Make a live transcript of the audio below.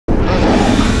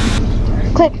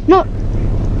Okay, no.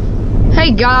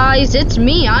 Hey guys, it's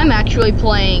me. I'm actually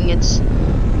playing. It's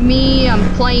me.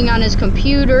 I'm playing on his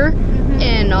computer,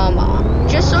 and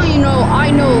just so you know,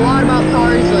 I know a lot about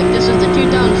cars. Like this is the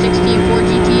 2016 Ford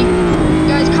GT.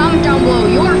 Guys, comment down below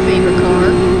your favorite car,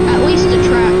 at least a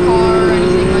track car or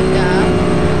anything like that.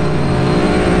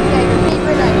 Yeah, your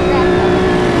favorite track car.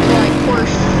 So like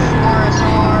Porsche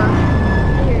RSR.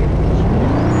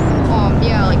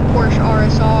 Yeah, like Porsche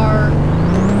RSR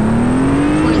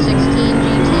 2016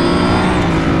 GT.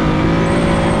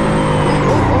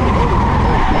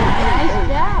 Nice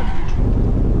job.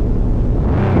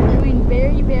 You're doing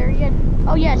very, very good.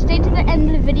 Oh yeah, stay to the end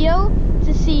of the video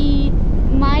to see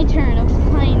my turn of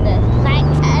playing this.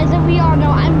 As we all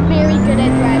know, I'm very good at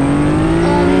driving.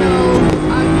 No,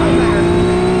 I'm better.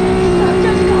 So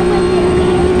just go with it,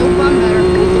 okay? Nope, I'm better.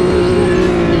 Because you beat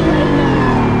me right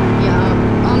now. Yeah,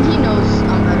 he knows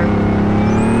I'm better.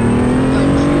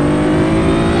 Don't you?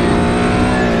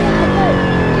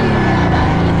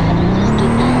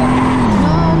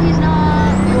 No, he's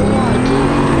not. You're one.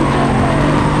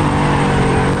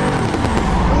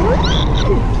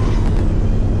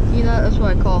 See, that's what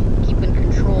I call keeping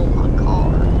control of my car.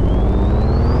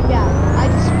 Yeah, I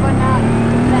just spun out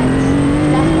the fence.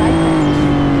 That's what I call it.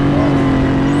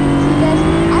 See guys,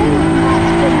 I would not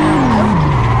spin out.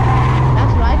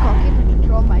 That's what I call keeping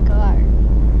control of my car.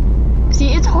 See,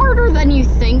 it's harder than you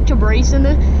think to brace in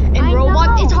Roblox.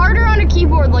 know. It's harder on a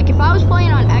keyboard. Like if I was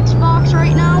playing on Xbox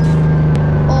right now,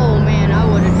 oh man, I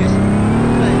would have just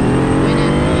win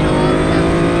it.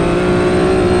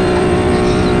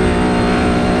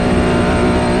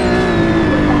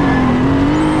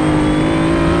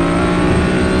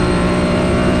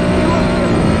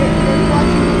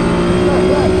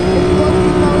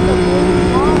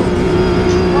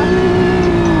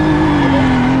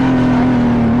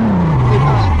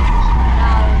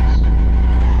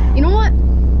 You know,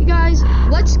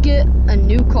 let's get a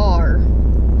new car.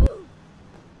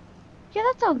 Yeah,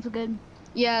 that sounds good.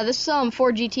 Yeah, this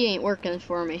Ford GT ain't working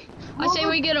for me. Well, I say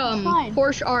we get fine.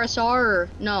 Porsche RSR or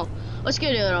no, let's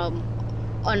get an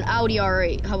Audi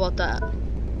R8. How about that?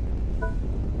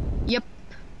 Yep,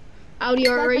 Audi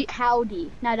R8. That's a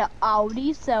Cowdy, not an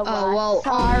Audi. So well,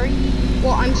 sorry.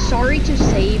 Well, I'm sorry to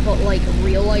say, but like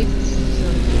real life.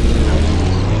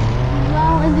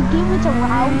 Well, in the game it's a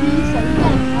rowdy, so you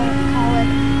gotta call it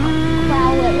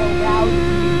a rowdy.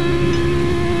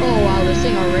 Oh wow, this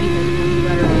thing already has much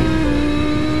better.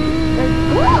 There's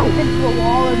into a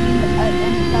wall and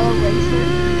fellow racer.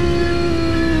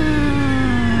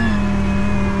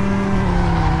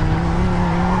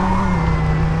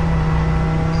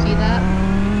 See that?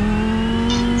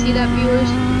 See that,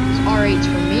 viewers? It's R8's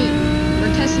for me.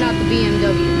 We're testing out the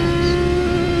BMW next.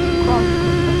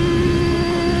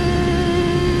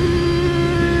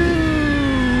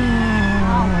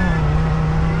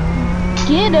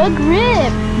 Get a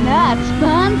grip, not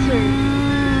sponsored.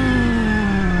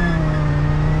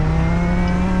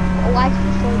 Why should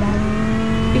you slow down?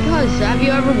 Because have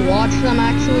you ever watched them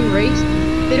actually race?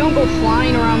 They don't go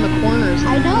flying around the corners.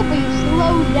 I know, but you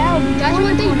slow down. That's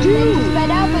what they corner, do. Then you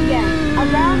sped up again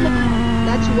around the corner.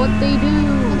 That's what they do.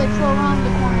 So they slow around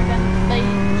the corner, then they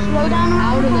slow down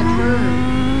around Out the of the corner.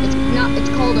 turn.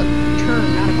 It's called a turn,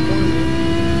 not a corner.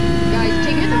 Guys,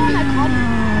 take it from me.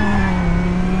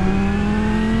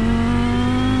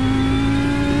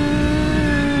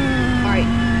 Alright,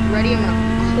 ready? I'm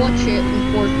gonna clutch it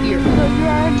in fourth gear. So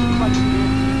you're already clutching it.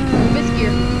 Fifth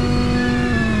gear.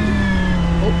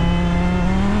 Oh.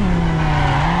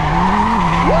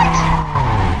 What?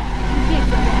 You can't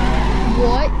go that way.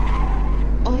 What?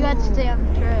 You gotta stay on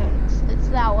the tracks. It's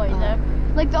that way though.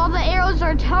 Like all the arrows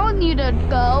are telling you to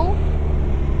go.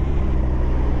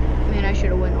 Man, I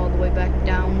should have went all the way back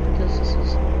down because this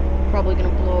is probably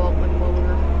gonna blow out my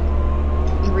motor.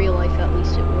 In real life, at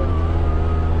least it would.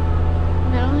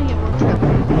 I don't think it works that way.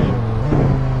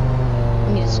 I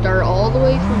need to start all the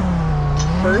way from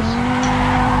first.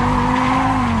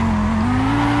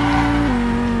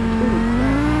 Ooh,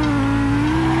 crap.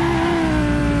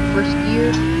 First gear.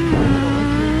 I don't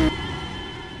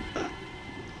like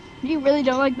it. You really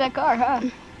don't like that car, huh?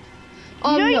 You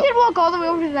No. can walk all the way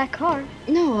over to that car.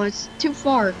 No, it's too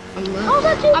far. I'm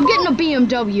getting a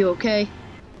BMW, okay?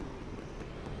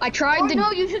 I tried to.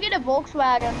 No, you should get a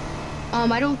Volkswagen.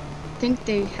 I don't think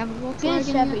they have a Volkswagen. Get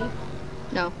a Chevy. Yet.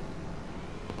 No.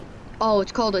 Oh,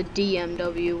 it's called a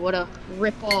DMW. What a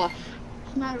rip-off.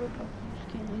 It's not a rip-off. Just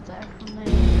can't use that from there.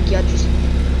 Yeah, just.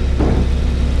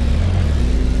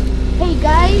 Hey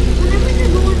guys, whenever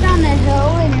you're going down that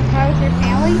hill in your car with your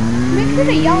family, make sure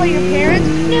to yell at your parents,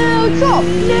 neutral,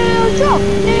 neutral,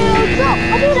 neutral.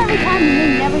 I do it every time and they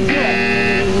never do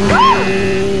it.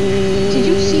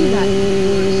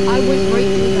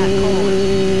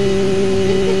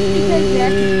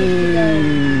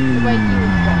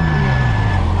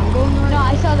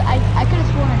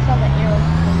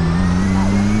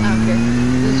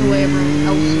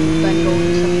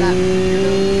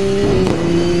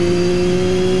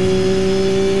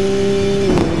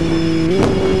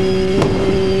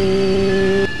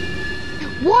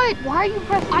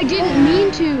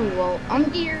 mean to. Well, I'm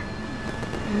here.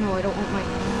 No, I don't want my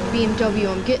BMW.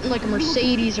 I'm getting like a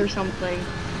Mercedes or something.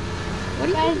 What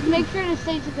do you Guys, make sure to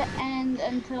stay to the end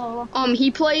until.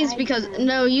 He plays because can.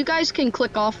 no, you guys can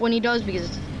click off when he does because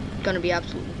it's gonna be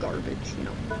absolute garbage, you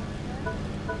know.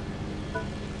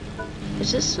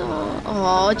 Is this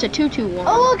oh, it's a 221.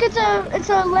 Oh look, it's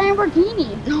a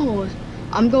Lamborghini. No,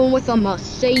 I'm going with a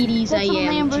Mercedes That's a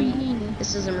AMG. Lamborghini.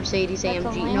 This is a Mercedes That's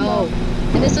AMG. a No,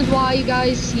 and this is why, you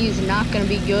guys, he's not gonna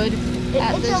be good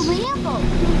at It's this. a Lambo.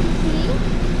 See?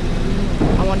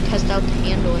 I want to test out the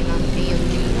handling on the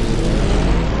AMG.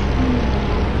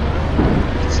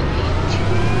 It's an AMG.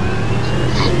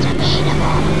 That's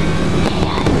debatable.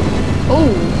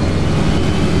 Oh.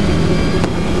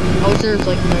 Oh, so there's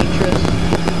like nitrous.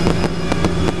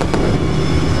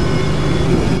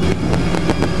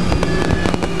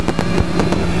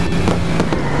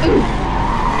 Ooh.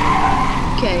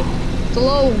 Okay, it's a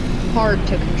little hard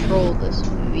to control this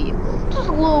vehicle. Just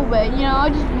a little bit, you know.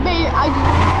 Just a little bit. I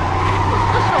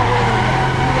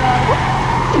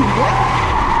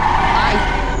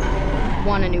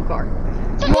want a new car.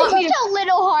 It's a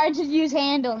little hard to use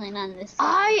handling on this.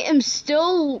 I am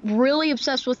still really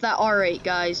obsessed with that R8,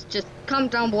 guys. Just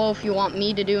comment down below if you want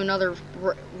me to do another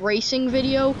racing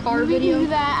video, car video. Do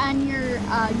that on your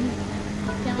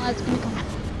YouTube channel. That's gonna come out.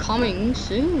 Coming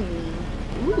soon.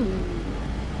 Ooh.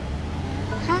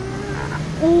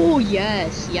 Oh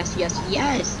yes, yes, yes,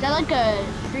 yes. Is that like a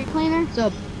street cleaner?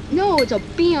 No, it's a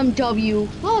BMW.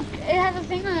 Look, it has a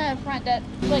thing on the front that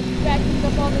like vacuums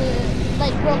up all the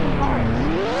like broken parts.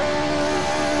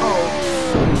 Oh.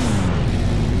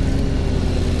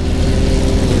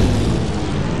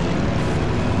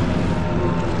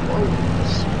 Whoa,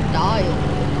 style.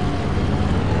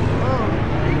 Oh,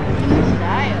 new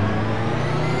style.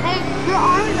 Hey, your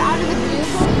arm is out of the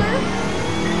vehicle, sir?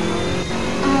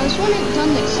 This one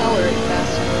doesn't accelerate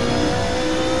fast enough.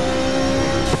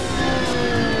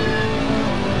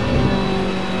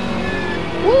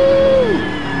 Woo!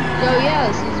 So yeah,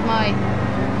 this is my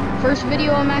first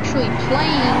video I'm actually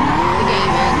playing the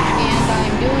game in, and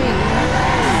I'm doing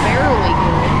fairly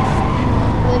good.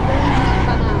 Literally just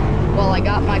spun out. Well, I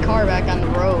got my car back on the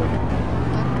road.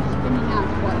 After spinning out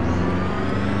twice.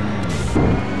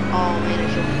 Oh man, I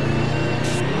should.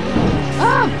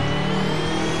 Ah!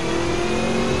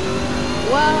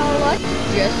 Well, let's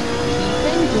just keep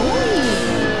enjoying.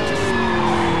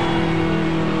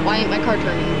 Why ain't my car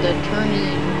turning? The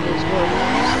turning is horrible.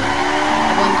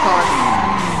 I blame the car.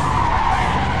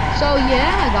 So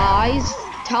yeah, guys,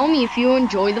 tell me if you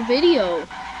enjoy the video.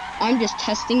 I'm just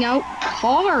testing out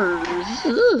cars.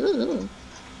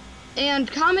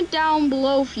 And comment down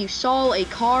below if you saw a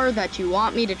car that you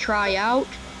want me to try out.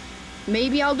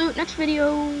 Maybe I'll do it next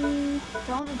video.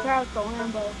 Don't try out the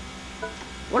Lambo.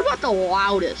 What about the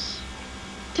loudest?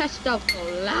 Test out the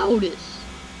loudest.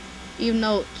 Even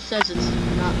though it says it's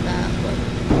not that, but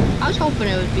I was hoping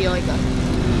it would be like a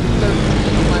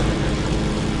 13, 11 or something.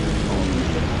 Oh,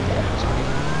 sorry.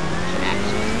 It's an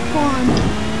accident. Fun.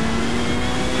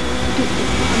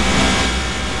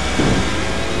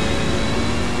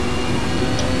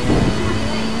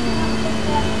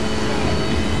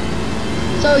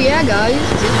 So yeah, guys,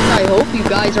 I hope you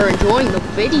guys are enjoying the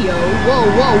video. Whoa,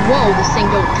 whoa, whoa, this thing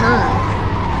don't turn.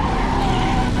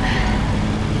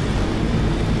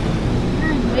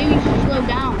 Maybe you should slow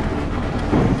down.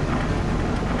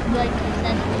 Like I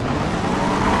said.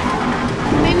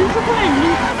 Maybe we should put a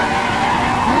new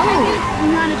No. You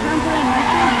want to turn for a new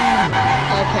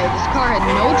Okay, this car had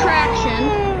no traction.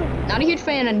 Not a huge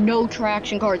fan of no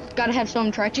traction cars. It's gotta have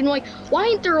some traction. Like, why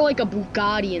ain't there like a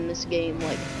Bugatti in this game?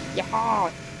 Like, yeah.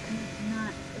 Not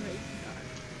a racing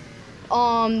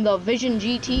car. The Vision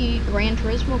GT Gran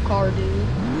Turismo car, dude.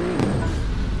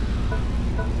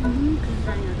 Because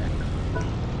I know that car.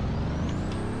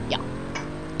 Yeah.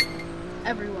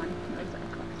 Everyone knows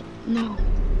that car. No,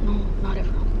 not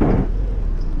everyone.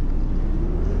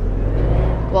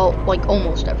 Well, like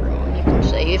almost everyone, you can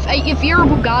say. If you're a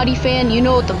Bugatti fan, you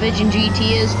know what the Vision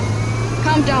GT is.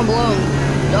 Comment down below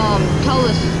and tell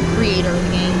this creator of the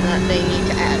game that they need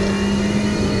to add it.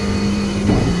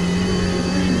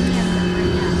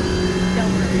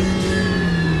 Don't worry.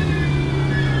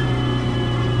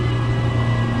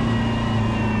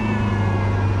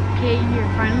 Okay, you're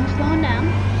finally slowing down.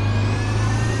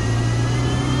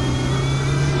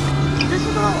 This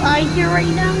is all I hear right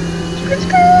now. Skirt,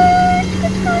 skirt,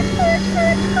 skirt, skirt, skirt,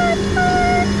 skirt, skirt,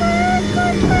 skirt, skirt,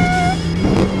 skirt, skirt.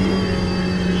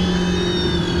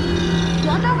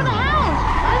 Watch out for the house.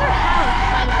 Why is there a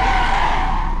house, by the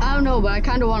way? I don't know, but I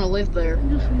kind of want to live there.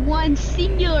 Just one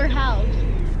singular house.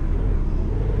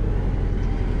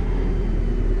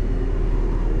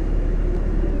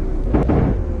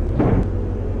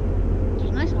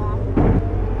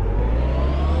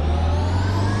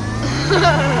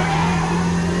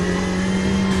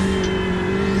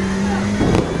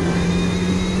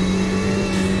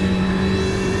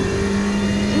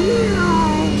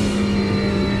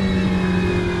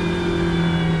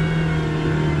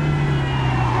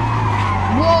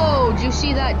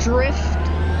 drift.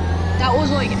 That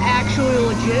was like actually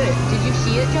legit. Did you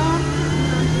see it, John?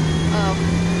 Oh.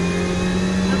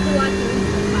 Have to watch it in the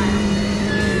file.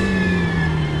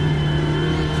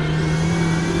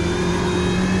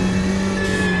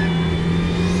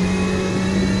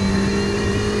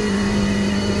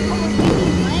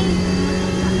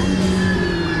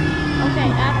 Okay,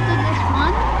 after this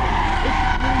one, it's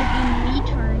going to be me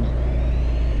turn.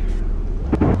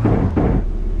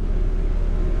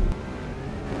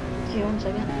 Okay, 1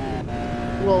 second.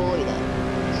 Whoa, look at that.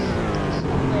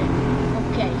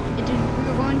 Okay,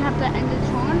 we're going to have to end this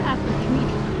one after the me.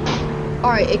 All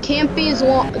right, it can't be as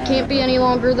long. It can't be any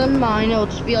longer than mine. It'll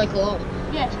just be like a little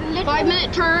Yes,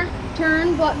 5-minute turn.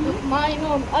 But mine,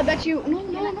 I bet you.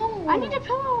 No. I need a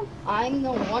pillow. I'm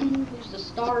the one who's the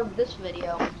star of this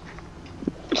video.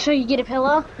 So you get a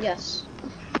pillow? Yes,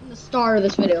 I'm the star of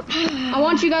this video. I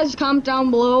want you guys to comment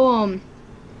down below.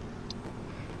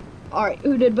 All right,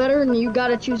 who did better? And you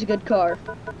gotta choose a good car.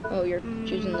 Oh, you're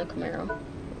choosing the Camaro.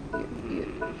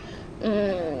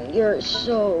 You're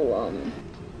so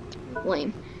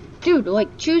lame, dude.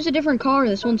 Like, choose a different car.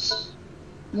 This one's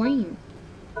lame,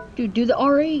 dude. Do the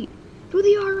R8. Do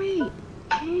the R8.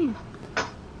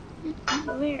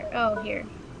 Where? Oh, here.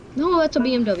 No, that's a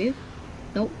BMW.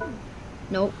 Nope.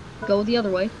 Go the other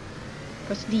way.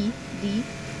 Press D.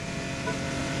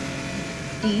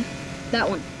 That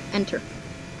one. Enter.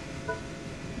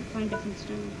 Find different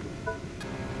stuff.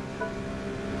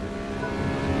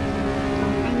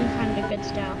 I need to find a good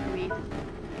style for me.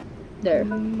 There.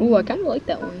 Ooh, I kind of like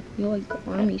that one. You like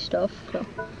army stuff, so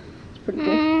it's pretty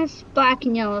cool. It's black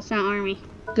and yellow. It's not army.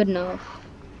 Good enough.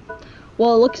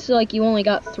 Well, it looks like you only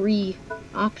got 3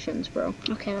 options, bro.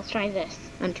 Okay, let's try this.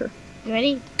 Enter. You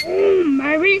ready?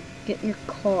 Maybe. Get in your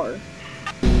car.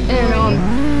 And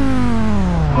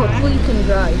hopefully you can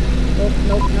drive.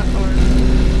 Nope, not army.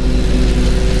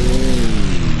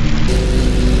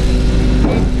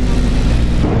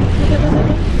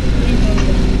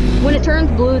 When it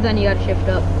turns blue, then you gotta shift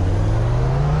up.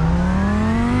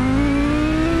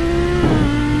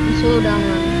 And slow down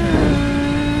around the turn.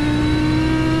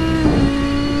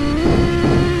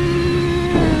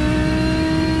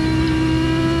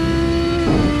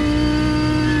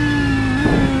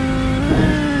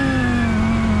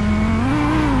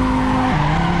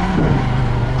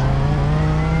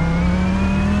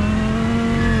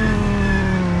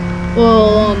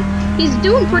 Well, he's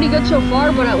doing pretty good so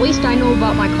far, but at least I know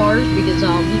about my cars because he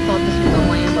thought this was a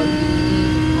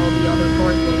Lamborghini. All the other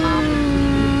cars will have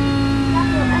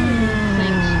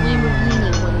things Lamborghini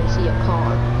when they see a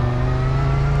car.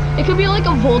 It could be like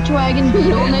a Volkswagen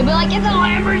Beetle, and they'd be like, "It's a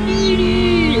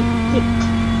Lamborghini!"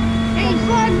 Hey,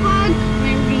 slug bug.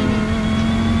 Lamborghini.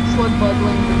 Slug bug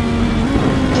Lamborghini.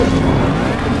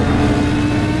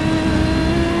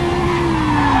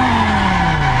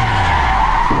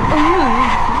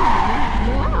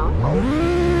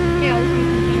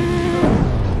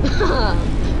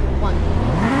 One.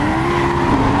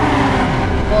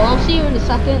 Well, I'll see you in a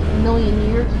second, a million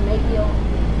years. Maybe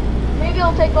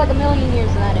it'll take like a million years,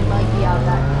 and then it might be out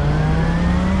that.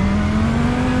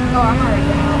 Oh, I'm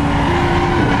already out.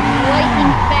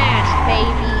 Lightning fast,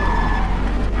 baby.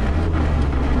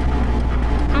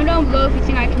 I'm down below if you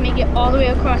think I can make it all the way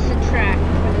across the track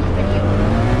for this video.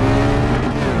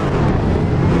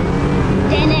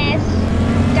 Dennis,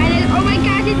 oh my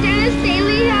gosh, it's Dennis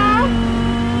Daly here.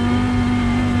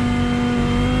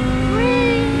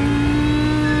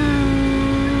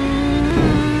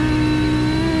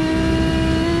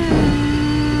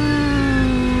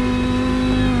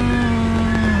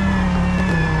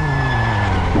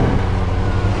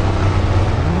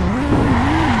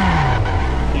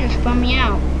 You just spun me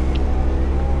out.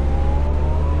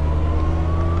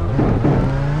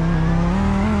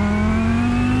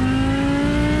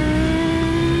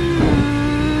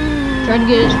 Try to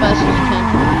get as fast as you can.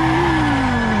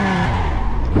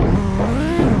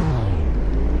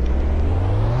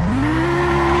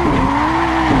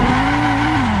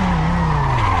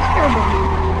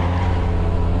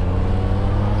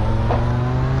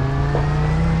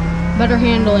 Better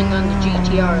handling on the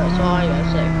GTR, that's all I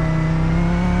gotta say.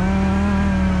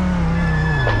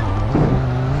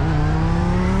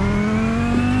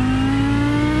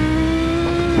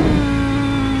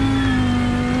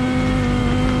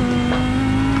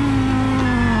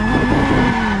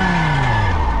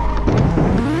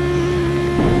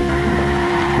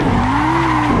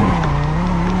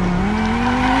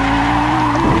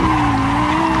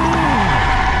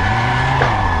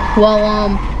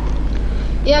 Well,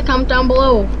 yeah, comment down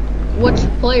below which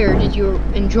player did you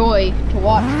enjoy to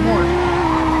watch more.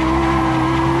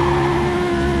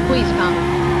 Please comment.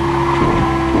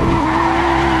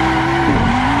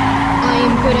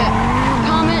 good at.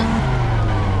 Comment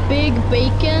Big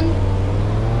Bacon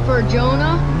for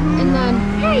Jonah, and then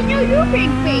Hey, no, you're Big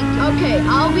Bacon. okay,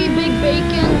 I'll be Big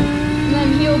Bacon, and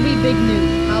then he'll be Big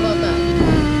Noob. How about that?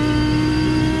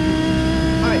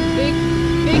 All right, Big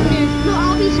Noob. No,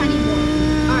 I'll be Sunny Boy.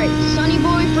 All right, Sunny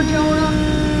Boy for Jonah,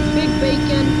 Big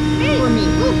Bacon for me.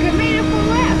 Look, I made a full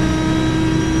lap.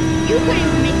 You couldn't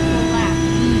even make a full lap.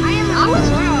 I am I was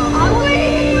trying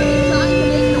to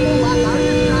make the whole lap. I was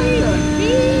just trying to.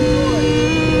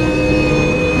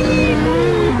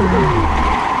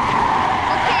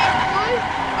 Okay, guys,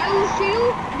 I will see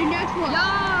you in the next one.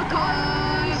 Yeah,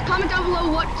 guys, comment down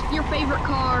below what's your favorite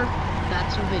car.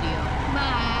 That's a video.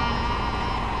 Bye.